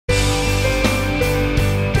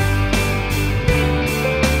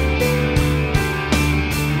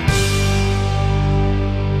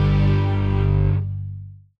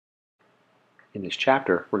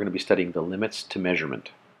chapter, we're going to be studying the limits to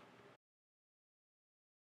measurement.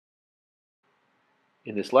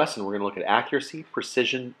 In this lesson, we're going to look at accuracy,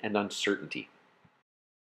 precision, and uncertainty.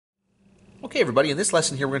 Okay, everybody, in this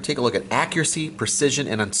lesson here, we're going to take a look at accuracy, precision,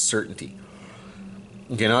 and uncertainty.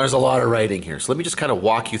 Okay, now there's a lot of writing here, so let me just kind of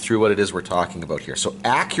walk you through what it is we're talking about here. So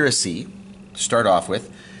accuracy, to start off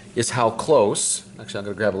with, is how close, actually I'm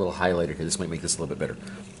going to grab a little highlighter here, this might make this a little bit better.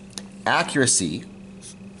 Accuracy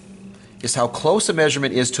is how close a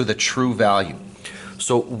measurement is to the true value.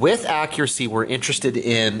 So with accuracy, we're interested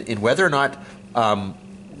in whether or not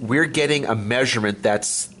we're getting a measurement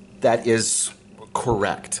that is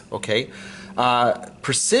correct, okay?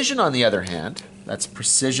 Precision, on the other hand, that's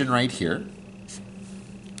precision right here,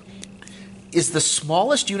 is the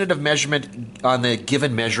smallest unit of measurement on the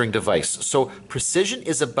given measuring device. So precision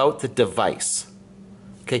is about the device,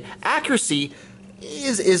 okay? Accuracy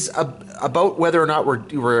is about whether or not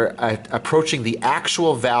we're approaching the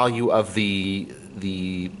actual value of the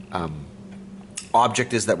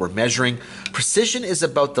object is that we're measuring. Precision is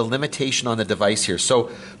about the limitation on the device here.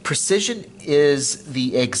 So precision is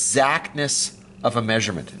the exactness of a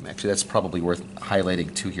measurement. Actually, that's probably worth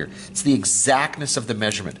highlighting too here. It's the exactness of the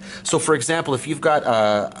measurement. So for example, if you've got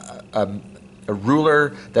a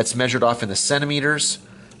ruler that's measured off in the centimeters,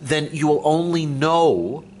 then you will only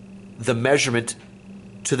know the measurement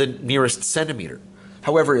to the nearest centimeter.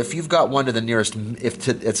 However, if you've got one to the nearest,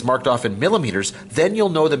 it's marked off in millimeters, then you'll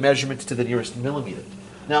know the measurement to the nearest millimeter.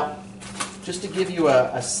 Now, just to give you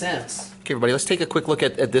a sense. Okay, everybody, let's take a quick look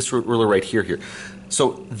at this ruler right here.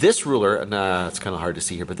 So this ruler, and it's kind of hard to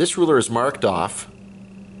see here, but this ruler is marked off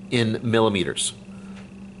in millimeters.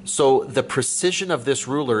 So the precision of this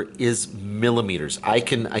ruler is millimeters. I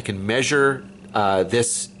can measure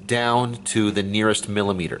this down to the nearest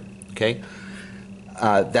millimeter, okay?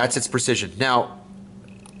 That's its precision. Now,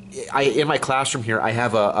 in my classroom here, I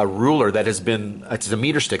have a ruler that has been, it's a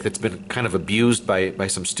meter stick that's been kind of abused by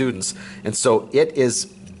some students, and so it is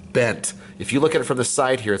bent. If you look at it from the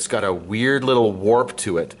side here, it's got a weird little warp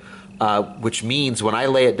to it, which means when I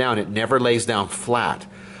lay it down, it never lays down flat.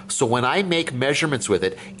 So when I make measurements with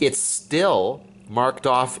it, it's still marked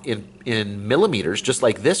off in millimeters, just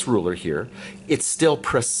like this ruler here. It's still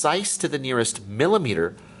precise to the nearest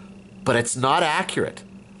millimeter, but it's not accurate.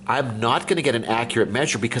 I'm not going to get an accurate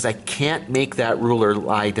measure because I can't make that ruler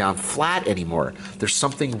lie down flat anymore. There's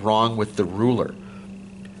something wrong with the ruler.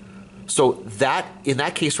 So in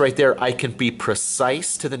that case right there, I can be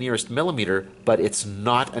precise to the nearest millimeter, but it's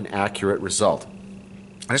not an accurate result.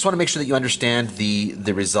 I just want to make sure that you understand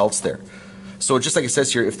the results there. So just like it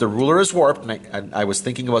says here, if the ruler is warped, and I was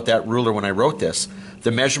thinking about that ruler when I wrote this,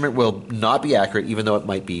 the measurement will not be accurate even though it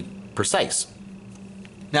might be precise.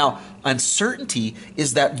 Now, uncertainty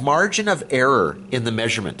is that margin of error in the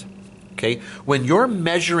measurement, okay? When you're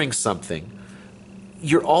measuring something,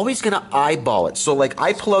 you're always going to eyeball it. So like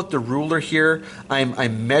I pull out the ruler here,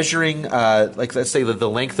 I'm measuring, like let's say the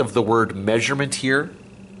length of the word measurement here,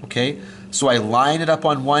 okay? So I line it up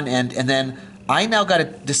on one end, and then I now got to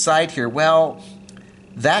decide here, well,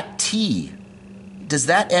 that T, does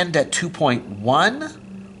that end at 2.1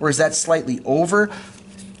 or is that slightly over?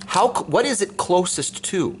 What is it closest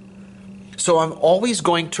to? So I'm always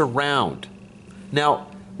going to round. Now,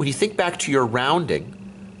 when you think back to your rounding,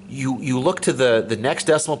 you look to the next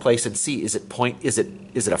decimal place and see, is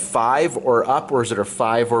it a 5 or up, or is it a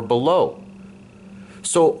 5 or below?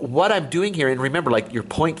 So what I'm doing here, and remember, like your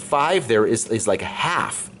 0.5 there is like a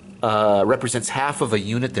half, represents half of a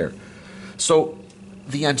unit there. So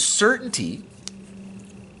the uncertainty,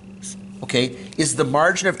 okay, is the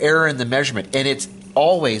margin of error in the measurement, and it's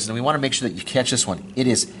always, and we want to make sure that you catch this one, it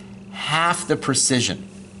is half the precision.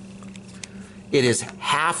 It is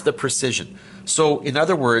half the precision. So in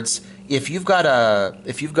other words, if you've got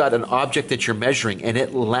an object that you're measuring and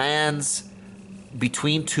it lands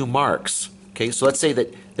between two marks, okay, so let's say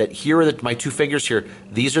that here are my two fingers here,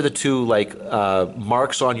 these are the two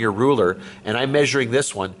marks on your ruler, and I'm measuring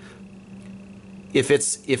this one. If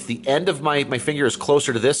the end of my finger is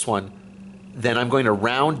closer to this one, then I'm going to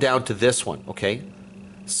round down to this one, okay?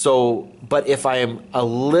 So, but if I am a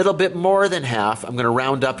little bit more than half, I'm going to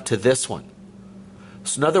round up to this one.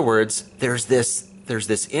 So in other words, there's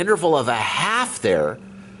this interval of a half there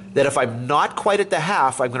that if I'm not quite at the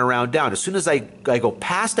half, I'm going to round down. As soon as I go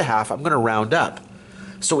past a half, I'm going to round up.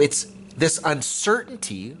 So it's this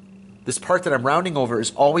uncertainty, this part that I'm rounding over,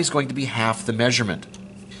 is always going to be half the measurement.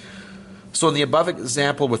 So in the above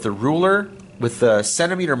example with the ruler, with the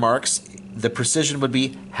centimeter marks, the precision would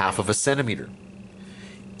be half of a centimeter.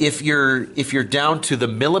 If you're down to the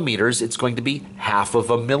millimeters, it's going to be half of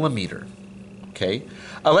a millimeter. Okay.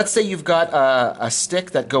 Let's say you've got a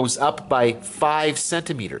stick that goes up by 5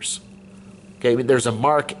 centimeters. Okay, I mean, there's a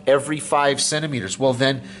mark every 5 centimeters. Well,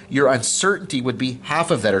 then your uncertainty would be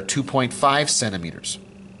half of that, or 2.5 centimeters.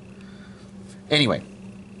 Anyway,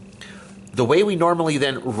 the way we normally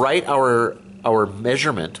then write our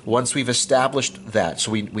measurement, once we've established that,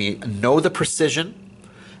 so we know the precision.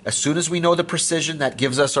 As soon as we know the precision, that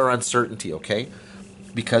gives us our uncertainty, okay?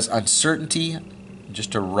 Because uncertainty,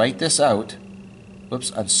 just to write this out,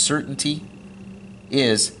 uncertainty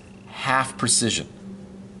is half precision.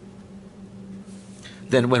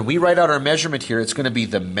 Then when we write out our measurement here, it's going to be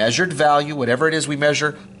the measured value, whatever it is we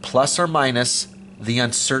measure, plus or minus the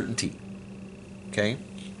uncertainty. Okay?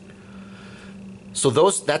 So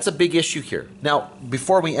that's a big issue here. Now,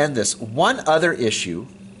 before we end this, one other issue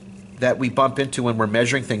that we bump into when we're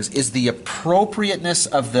measuring things is the appropriateness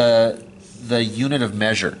of the unit of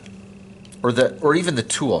measure, or even the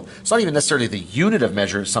tool. It's not even necessarily the unit of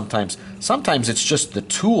measure sometimes. Sometimes it's just the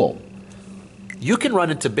tool. You can run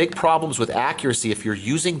into big problems with accuracy if you're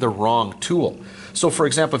using the wrong tool. So for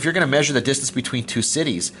example, if you're going to measure the distance between two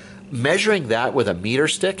cities, measuring that with a meter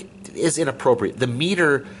stick is inappropriate. The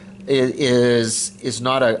meter is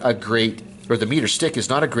not a great, or the meter stick is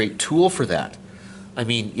not a great tool for that. I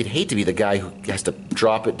mean, you'd hate to be the guy who has to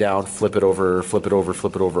drop it down, flip it over,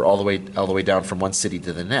 all the way down from one city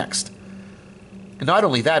to the next. And not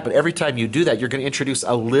only that, but every time you do that, you're going to introduce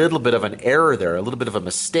a little bit of an error there, a little bit of a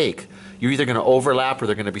mistake. You're either going to overlap or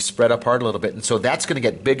they're going to be spread apart a little bit. And so that's going to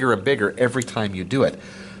get bigger and bigger every time you do it.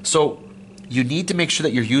 So you need to make sure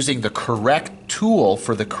that you're using the correct tool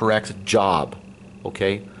for the correct job.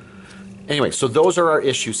 Okay? Anyway, so those are our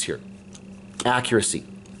issues here. Accuracy.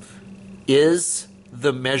 Is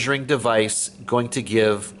the measuring device going to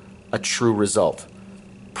give a true result?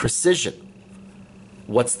 Precision.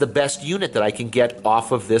 What's the best unit that I can get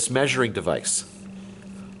off of this measuring device?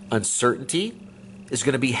 Uncertainty is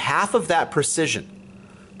going to be half of that precision,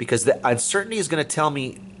 because the uncertainty is going to tell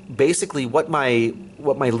me basically what my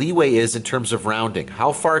leeway is in terms of rounding.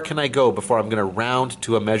 How far can I go before I'm going to round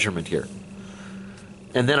to a measurement here?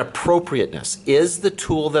 And then appropriateness. Is the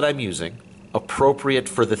tool that I'm using appropriate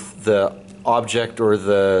for the object or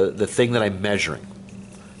the thing that I'm measuring?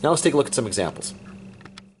 Now let's take a look at some examples.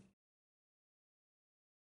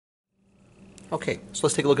 Okay, so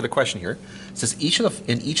let's take a look at a question here. It says,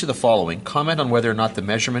 in each of the following, comment on whether or not the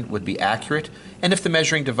measurement would be accurate and if the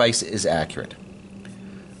measuring device is accurate.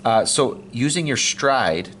 So using your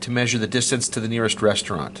stride to measure the distance to the nearest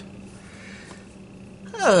restaurant.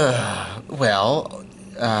 Okay,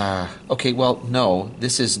 well, no,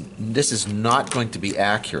 this is not going to be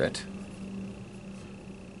accurate.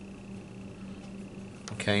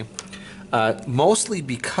 Okay, mostly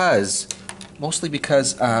because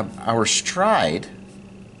our stride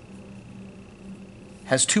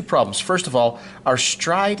has two problems. First of all, our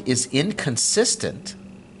stride is inconsistent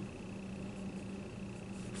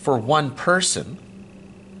for one person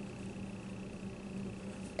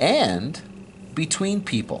and between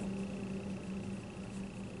people.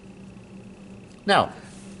 Now,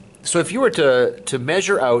 so if you were to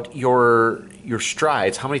measure out your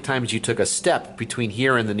strides, how many times you took a step between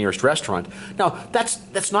here and the nearest restaurant. Now,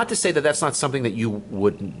 that's not to say that that's not something that you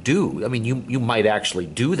wouldn't do. I mean, you might actually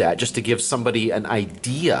do that just to give somebody an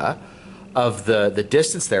idea of the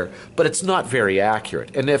distance there, but it's not very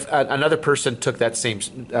accurate. And if another person took that same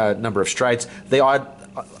number of strides, they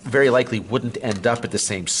very likely wouldn't end up at the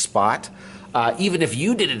same spot. Even if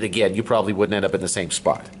you did it again, you probably wouldn't end up in the same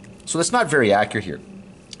spot. So that's not very accurate here.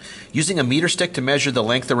 Using a meter stick to measure the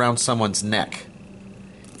length around someone's neck.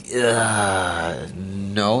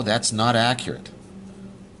 No, that's not accurate.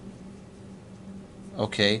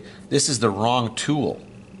 Okay, this is the wrong tool.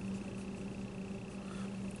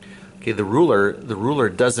 Okay, the ruler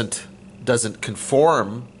doesn't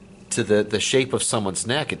conform to the shape of someone's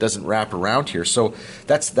neck. It doesn't wrap around here. So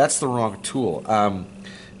that's the wrong tool.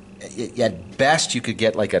 At best, you could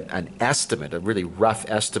get like an estimate, a really rough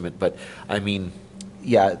estimate, but I mean,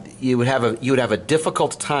 yeah, you would have a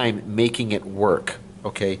difficult time making it work.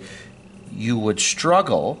 Okay, you would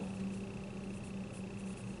struggle,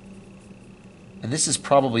 and this is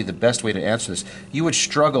probably the best way to answer this. You would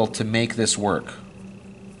struggle to make this work.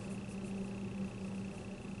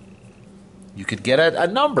 You could get a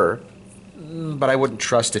number, but I wouldn't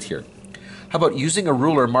trust it here. How about using a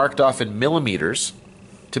ruler marked off in millimeters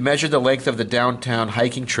to measure the length of the downtown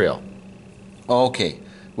hiking trail? Okay.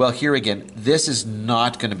 Well, here again, this is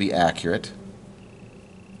not going to be accurate.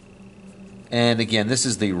 And again, this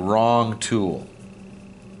is the wrong tool.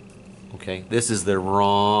 Okay, this is the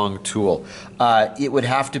wrong tool. It would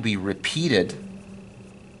have to be repeated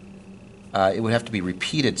it would have to be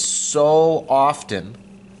repeated so often,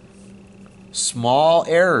 small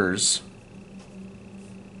errors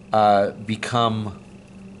become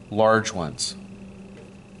large ones.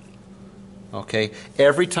 Okay,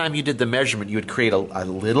 every time you did the measurement, you would create a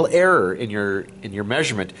little error in your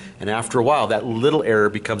measurement, and after a while, that little error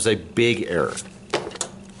becomes a big error.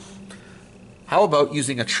 How about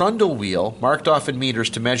using a trundle wheel marked off in meters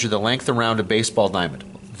to measure the length around a baseball diamond?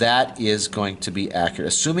 That is going to be accurate.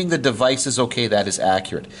 Assuming the device is okay, that is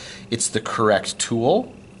accurate. It's the correct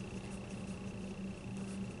tool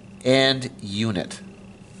and unit.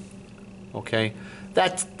 Okay,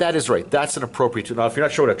 that is right. That's an appropriate tool. Now, if you're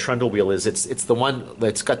not sure what a trundle wheel is, it's the one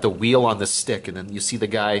that's got the wheel on the stick, and then you see the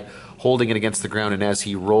guy holding it against the ground, and as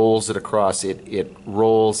he rolls it across, it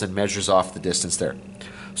rolls and measures off the distance there.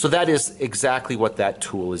 So that is exactly what that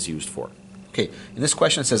tool is used for. Okay, in this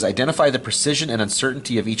question it says, identify the precision and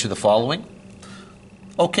uncertainty of each of the following.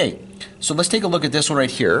 Okay, so let's take a look at this one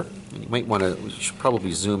right here. You might want to, we should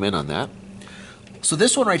probably zoom in on that. So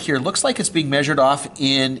this one right here looks like it's being measured off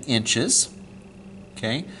in inches.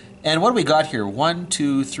 Okay, and what do we got here? 1,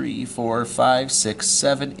 2, 3, 4, 5, 6,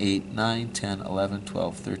 7, 8, 9, 10, 11,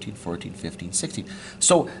 12, 13, 14, 15, 16.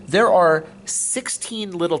 So there are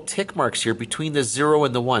 16 little tick marks here between the 0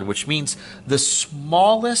 and the 1, which means the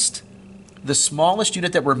smallest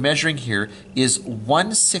unit that we're measuring here is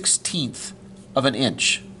 1/16 of an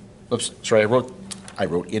inch. Oops, sorry, I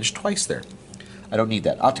wrote inch twice there. I don't need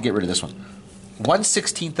that. I'll have to get rid of this one.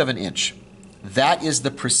 1/16 of an inch. That is the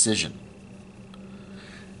precision.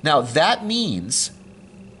 Now that means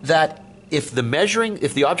that if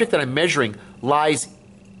the object that I'm measuring lies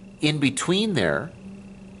in between there,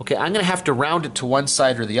 okay, I'm going to have to round it to one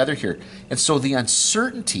side or the other here. And so the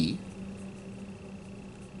uncertainty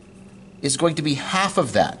is going to be half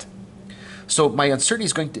of that. So my uncertainty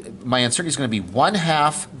is going to be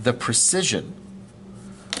 1/2 the precision,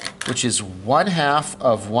 which is 1/2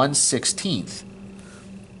 of 1/16.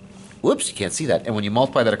 Whoops, you can't see that. And when you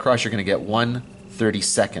multiply that across, you're going to get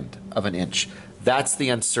 1/32 of an inch. That's the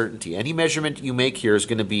uncertainty. Any measurement you make here is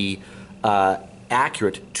going to be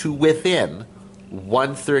accurate to within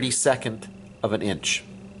 1/32 of an inch.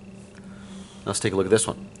 Now let's take a look at this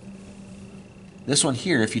one. This one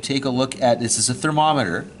here, if you take a look at, this is a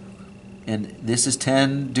thermometer, and this is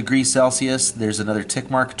 10 degrees Celsius. There's another tick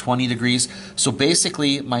mark, 20 degrees. So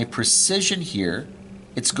basically, my precision here,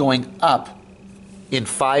 it's going up in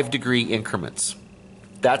 5-degree increments.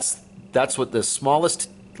 That's what the smallest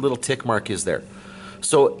little tick mark is there.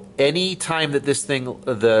 So any time that this thing,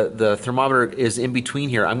 the thermometer is in between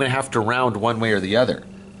here, I'm going to have to round one way or the other.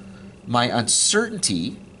 My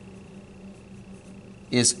uncertainty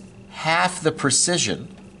is half the precision,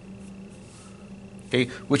 okay,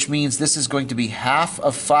 which means this is going to be half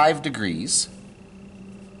of 5 degrees,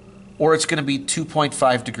 or it's going to be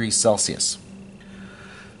 2.5 degrees Celsius.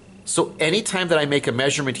 So anytime that I make a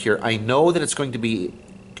measurement here, I know that it's going to be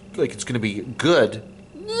good,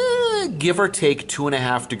 give or take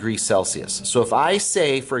 2.5 degrees Celsius. So if I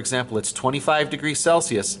say, for example, it's 25 degrees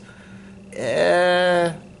Celsius,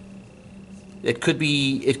 it could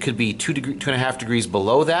be 2.5 degrees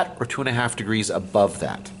below that or 2.5 degrees above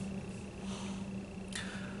that.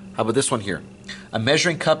 How about this one here? A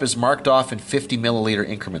measuring cup is marked off in 50 milliliter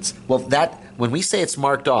increments. Well, when we say it's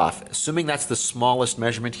marked off, assuming that's the smallest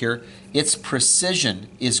measurement here, its precision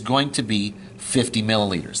is going to be 50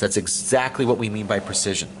 milliliters. That's exactly what we mean by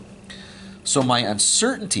precision. So my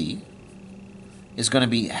uncertainty is going to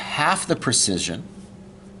be half the precision,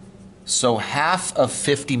 so half of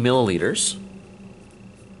 50 milliliters,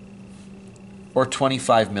 or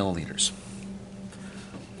 25 milliliters.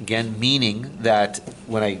 Again, meaning that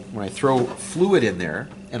when I throw fluid in there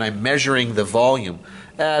and I'm measuring the volume,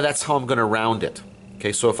 that's how I'm going to round it.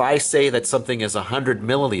 Okay, so if I say that something is 100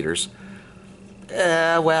 milliliters,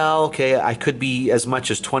 well, okay, I could be as much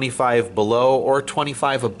as 25 below or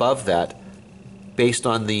 25 above that based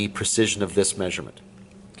on the precision of this measurement.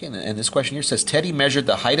 Okay, and this question here says, Teddy measured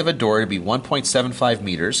the height of a door to be 1.75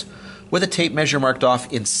 meters with a tape measure marked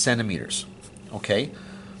off in centimeters. Okay,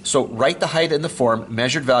 so write the height in the form,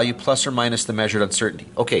 measured value plus or minus the measured uncertainty.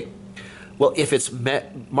 Okay, well, if it's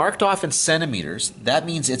marked off in centimeters, that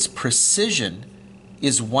means its precision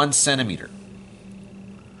is 1 centimeter.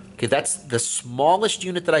 Okay, that's the smallest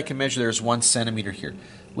unit that I can measure there is 1 centimeter here,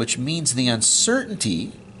 which means the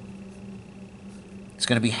uncertainty is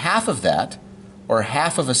going to be half of that, or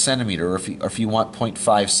half of a centimeter, or if you want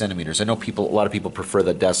 0.5 centimeters. I know a lot of people prefer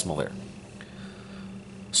the decimal there.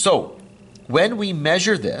 So when we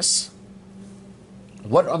measure this,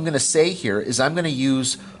 what I'm going to say here is I'm going to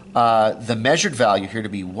use the measured value here to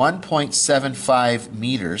be 1.75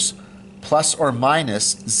 meters plus or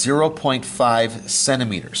minus 0.5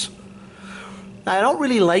 centimeters. Now, I don't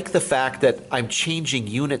really like the fact that I'm changing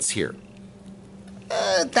units here.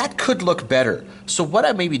 That could look better. So what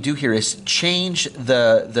I maybe do here is change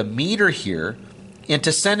the meter here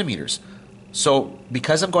into centimeters. So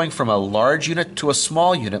because I'm going from a large unit to a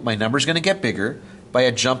small unit, my number is going to get bigger by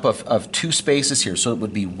a jump of 2 spaces here. So it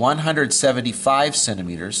would be 175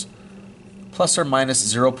 centimeters plus or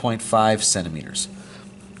minus 0.5 centimeters.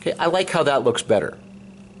 Okay, I like how that looks better.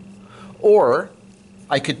 Or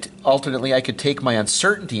I could take my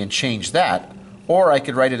uncertainty and change that, or I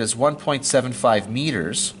could write it as 1.75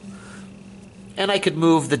 meters, and I could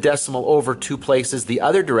move the decimal over 2 places the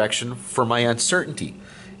other direction for my uncertainty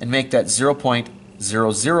and make that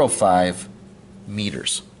 0.005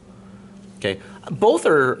 meters. Okay, both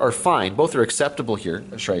are fine, both are acceptable here.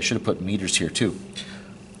 Sorry, I should have put meters here too.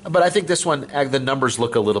 But I think this one, the numbers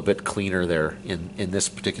look a little bit cleaner there in this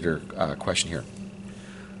particular question here.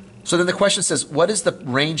 So then the question says, what is the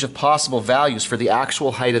range of possible values for the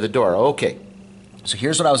actual height of the door? Okay, so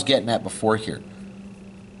here's what I was getting at before here.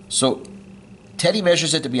 So Teddy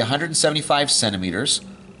measures it to be 175 centimeters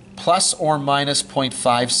plus or minus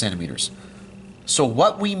 0.5 centimeters. So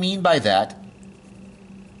what we mean by that,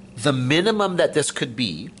 the minimum that this could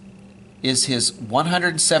be is his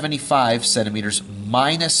 175 centimeters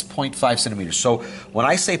minus 0.5 centimeters. So when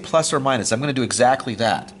I say plus or minus, I'm going to do exactly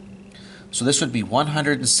that. So this would be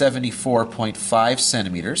 174.5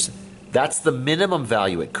 centimeters. That's the minimum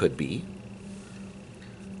value it could be.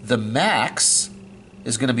 The max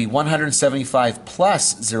is going to be 175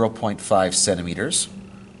 plus 0.5 centimeters,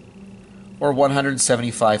 or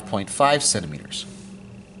 175.5 centimeters.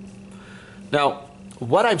 Now,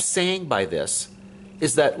 what I'm saying by this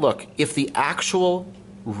is that, look, if the actual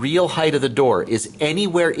real height of the door is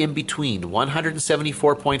anywhere in between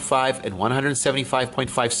 174.5 and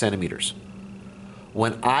 175.5 centimeters,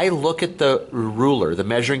 when I look at the ruler, the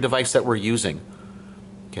measuring device that we're using,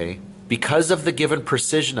 okay, because of the given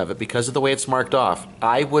precision of it, because of the way it's marked off,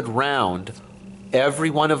 I would round every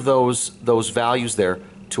one of those values there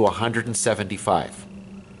to 175.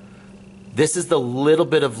 This is the little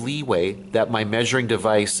bit of leeway that my measuring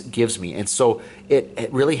device gives me. And so it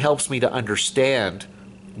really helps me to understand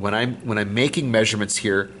when I'm making measurements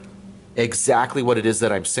here exactly what it is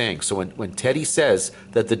that I'm saying. So when Teddy says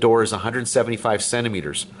that the door is 175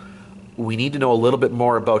 centimeters, we need to know a little bit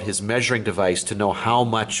more about his measuring device to know how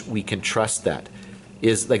much we can trust that.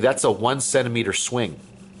 That's a 1 centimeter swing.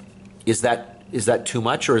 Is that too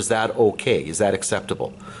much, or is that okay? Is that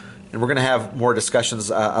acceptable? And we're going to have more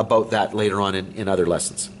discussions about that later on in other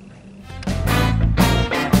lessons.